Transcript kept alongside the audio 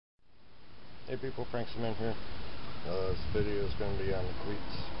Hey people, Frank Cement here. This video is going to be on the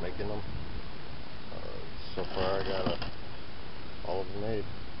cleats, making them. So far I got all of them made.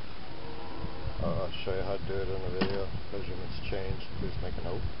 I'll show you how to do it in the video. Measurements changed, please make a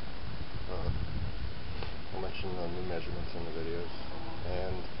note. I'll mention the new measurements in the videos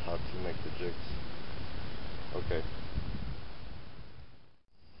and how to make the jigs.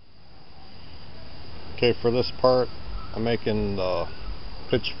 Okay, for this part I'm making the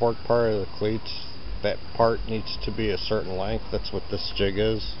pitchfork part of the cleats. That part needs to be a certain length. That's what this jig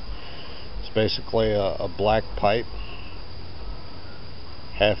is. It's basically a black pipe,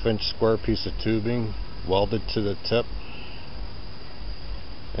 1/2 inch square piece of tubing welded to the tip,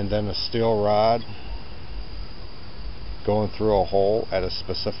 and then a steel rod going through a hole at a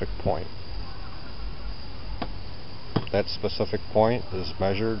specific point. That specific point is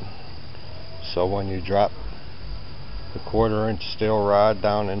measured, so when you drop the 1/4 inch steel rod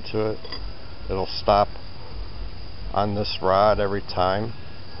down into it, it'll stop on this rod every time.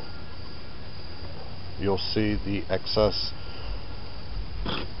 You'll see the excess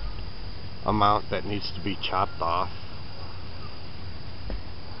amount that needs to be chopped off.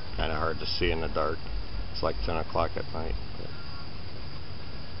 Kind of hard to see in the dark. It's like 10 o'clock at night.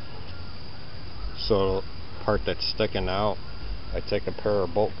 So the part that's sticking out, I take a pair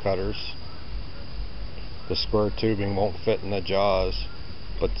of bolt cutters. The square tubing won't fit in the jaws,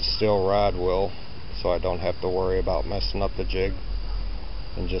 but the steel rod will, so I don't have to worry about messing up the jig,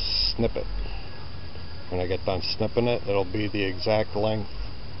 and just snip it. When I get done snipping it, it'll be the exact length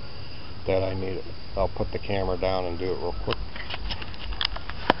that I need it. I'll put the camera down and do it real quick.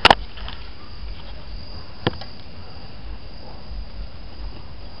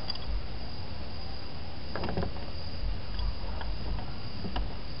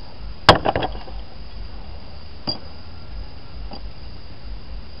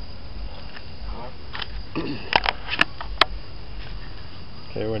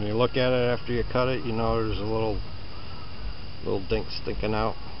 Okay, when you look at it after you cut it, you know there's a little dink sticking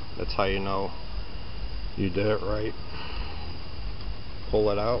out. That's how you know you did it right. Pull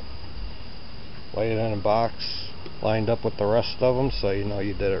it out, lay it in a box lined up with the rest of them, so you know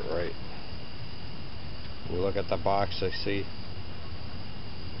you did it right. You look at the box, I see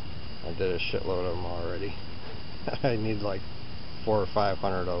I did a shitload of them already. I need like 400 or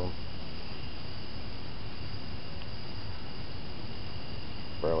 500 of them.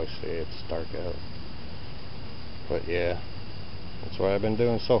 Barely see it, it's dark out. But yeah, that's what I've been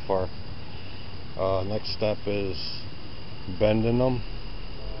doing so far. Next step is bending them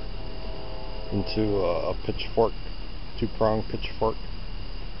into a pitchfork, 2-prong pitchfork,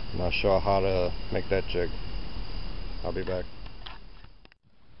 and I'll show how to make that jig. I'll be back.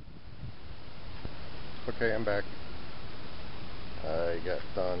 Okay, I'm back. I got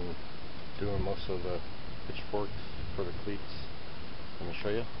done doing most of the pitchforks for the cleats. Let me show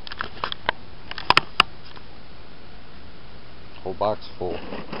you. Whole box full.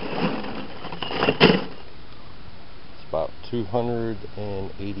 It's about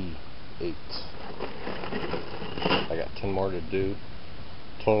 288. I got 10 more to do.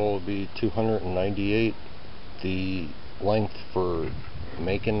 Total will be 298. The length for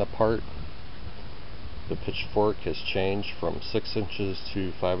making the part, the pitchfork, has changed from 6 inches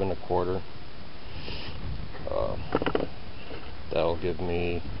to 5 1/4. That'll give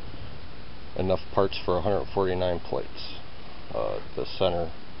me enough parts for 149 plates. The center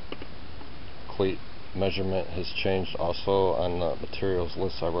cleat measurement has changed also. On the materials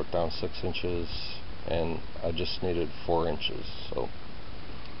list I wrote down 6 inches, and I just needed 4 inches, so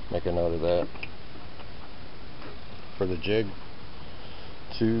make a note of that. For the jig,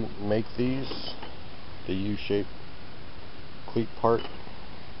 to make these, the U-shaped cleat part,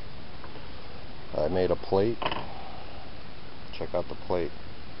 I made a plate. Check out the plate.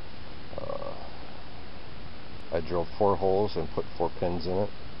 I drilled 4 holes and put 4 pins in it.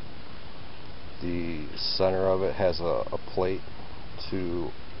 The center of it has a plate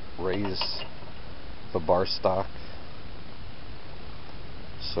to raise the bar stock,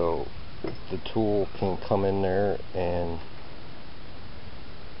 so the tool can come in there and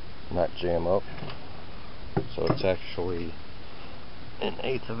not jam up. So it's actually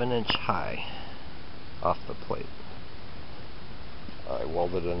 1/8 of an inch high off the plate. I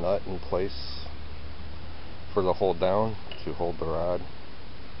welded a nut in place for the hold down to hold the rod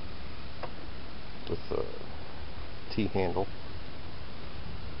with the T-handle.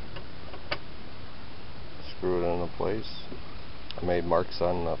 Screw it into place. I made marks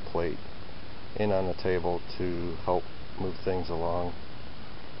on the plate and on the table to help move things along.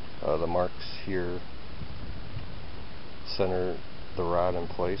 The marks here center the rod in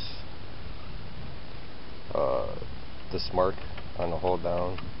place. This mark on the hold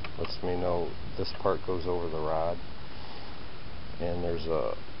down lets me know this part goes over the rod, and there's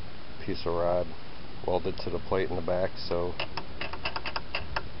a piece of rod welded to the plate in the back, so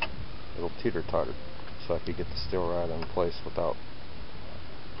it'll teeter-totter, so I could get the steel rod in place without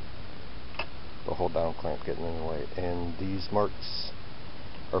the hold down clamp getting in the way. And these marks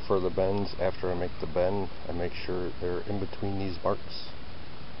are for the bends. After I make the bend, I make sure they're in between these marks,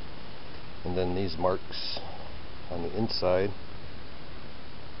 and then these marks on the inside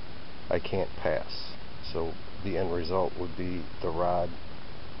I can't pass, so the end result would be the rod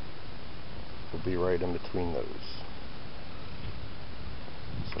will be right in between those.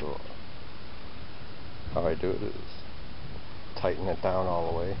 So how I do it is tighten it down all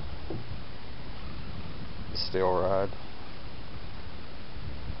the way. The steel rod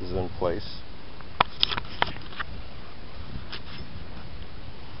is in place.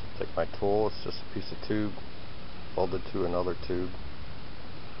 Take my tool, it's just a piece of tube welded to another tube.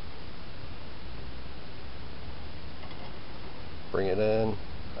 Bring it in.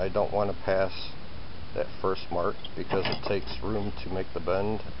 I don't want to pass that first mark because it takes room to make the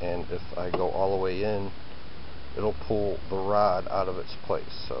bend, and if I go all the way in, it'll pull the rod out of its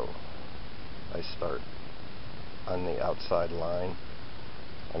place. So I start on the outside line.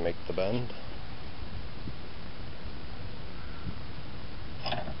 I make the bend.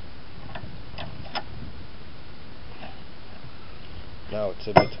 Now it's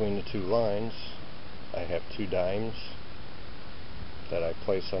in between the two lines. I have two dimes that I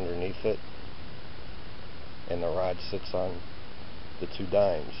place underneath it, and the rod sits on the two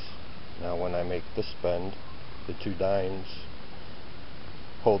dimes. Now when I make this bend, the two dimes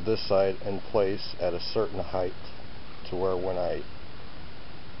hold this side in place at a certain height to where when I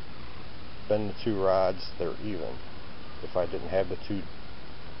bend the two rods, they're even. If I didn't have the two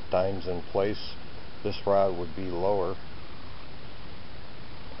dimes in place, this rod would be lower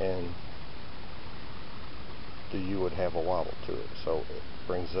and the U would have a wobble to it, so it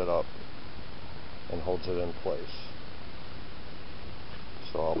brings it up and holds it in place.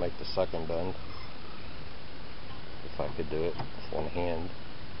 So I'll make the second bend, if I could do it with one hand.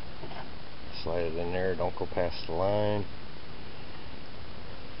 Slide it in there, don't go past the line.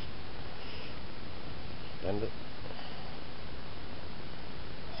 Bend it.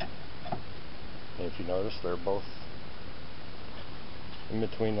 And if you notice, they're both in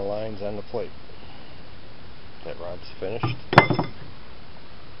between the lines and the plate. That rod's finished.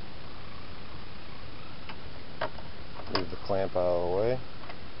 Move the clamp out of the way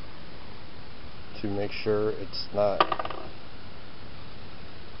to make sure it's not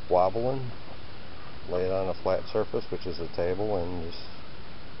wobbling. Lay it on a flat surface, which is a table, and just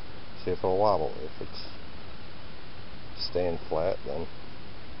see if it'll wobble. If it's staying flat, then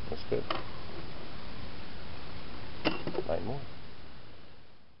that's good. 9 more.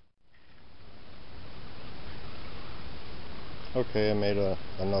 Okay, I made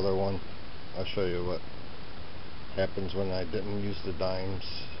another one. I'll show you what happens when I didn't use the dimes.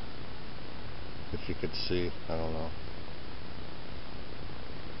 If you could see, I don't know.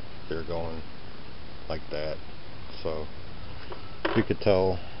 They're going like that. So you could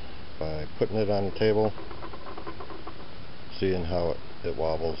tell by putting it on the table, seeing how it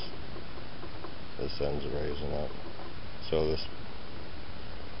wobbles. This end's raising up. So this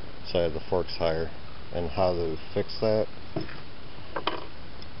side of the fork's higher. And how to fix that?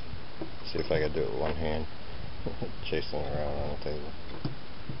 See if I can do it with one hand. Chasing it around on the table.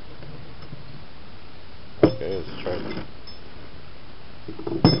 Okay, let's try it.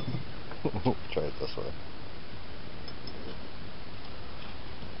 Try it this way.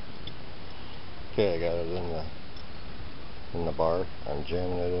 Okay, I got it in the bar. I'm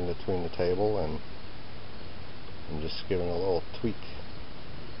jamming it in between the table, and I'm just giving a little tweak.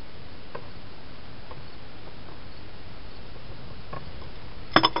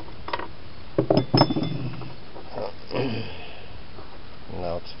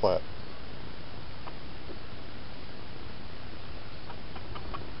 Now it's flat.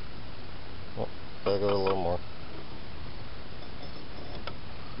 Oh, gotta go a little more.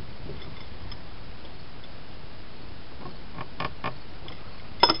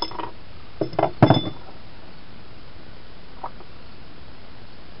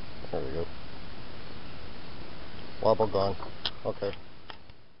 There we go. Wobble gone. Okay.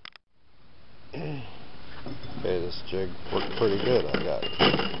 Okay, this jig worked pretty good. I got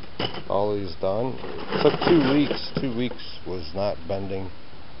all these done. It took 2 weeks. 2 weeks was not bending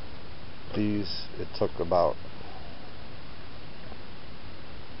these. It took about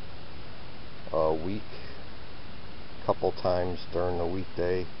a week, couple times during the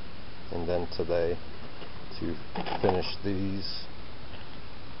weekday, and then today. to finish these.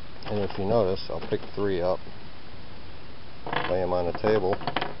 And if you notice, I'll pick 3 up, lay them on a table,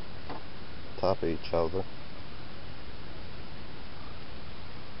 top of each other,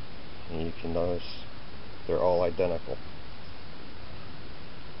 and you can notice they're all identical.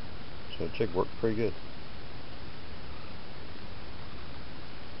 So the jig worked pretty good.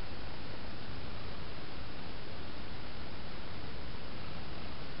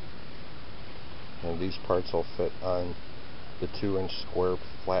 And these parts will fit on the 2-inch square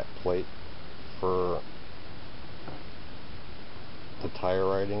flat plate for the tire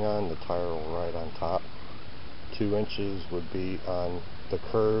riding on. The tire will ride on top. 2 inches would be on the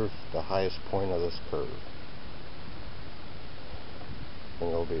curve, the highest point of this curve. And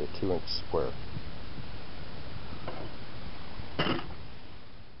it'll be a 2-inch square.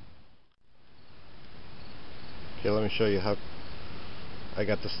 Okay, let me show you how I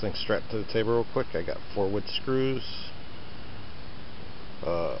got this thing strapped to the table real quick. I got 4 wood screws.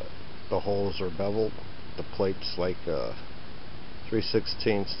 The holes are beveled. The plate's like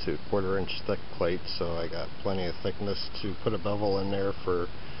 3/16 to 1/4 inch thick plate, so I got plenty of thickness to put a bevel in there for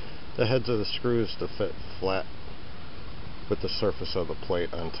the heads of the screws to fit flat with the surface of the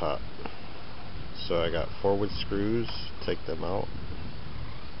plate on top. So I got 4 wood screws. Take them out.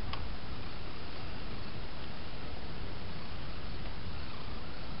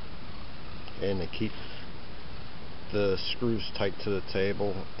 And to keep the screws tight to the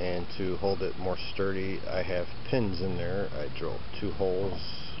table and to hold it more sturdy, I have pins in there. I drilled 2 holes.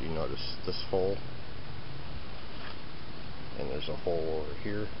 You notice this hole, and there's a hole over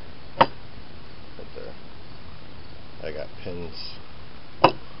here, right there. I got pins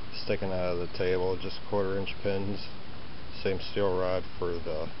sticking out of the table, just 1/4 inch pins. Same steel rod for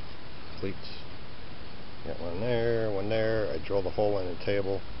the cleats. Got one there, one there. I drilled a hole in the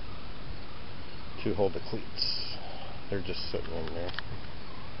table to hold the cleats. They're just sitting in there. I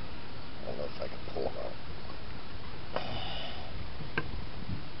don't know if I can pull them out.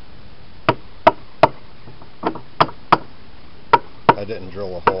 I didn't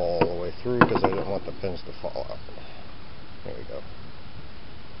drill a hole all the way through because I didn't want the pins to fall out. There we go.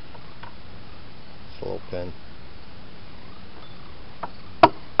 It's a little pin.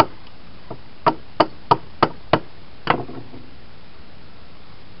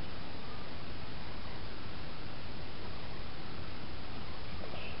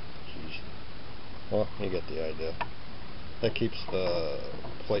 Well, you get the idea. That keeps the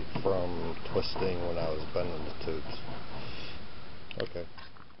plate from twisting when I was bending the tubes. Okay.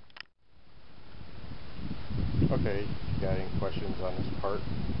 Okay, if you got any questions on this part,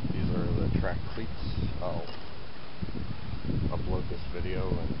 these are the track cleats. I'll upload this video,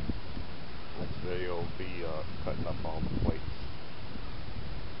 and next video will be cutting up all the plates.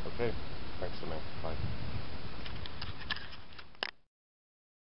 Okay, thanks a man. Bye.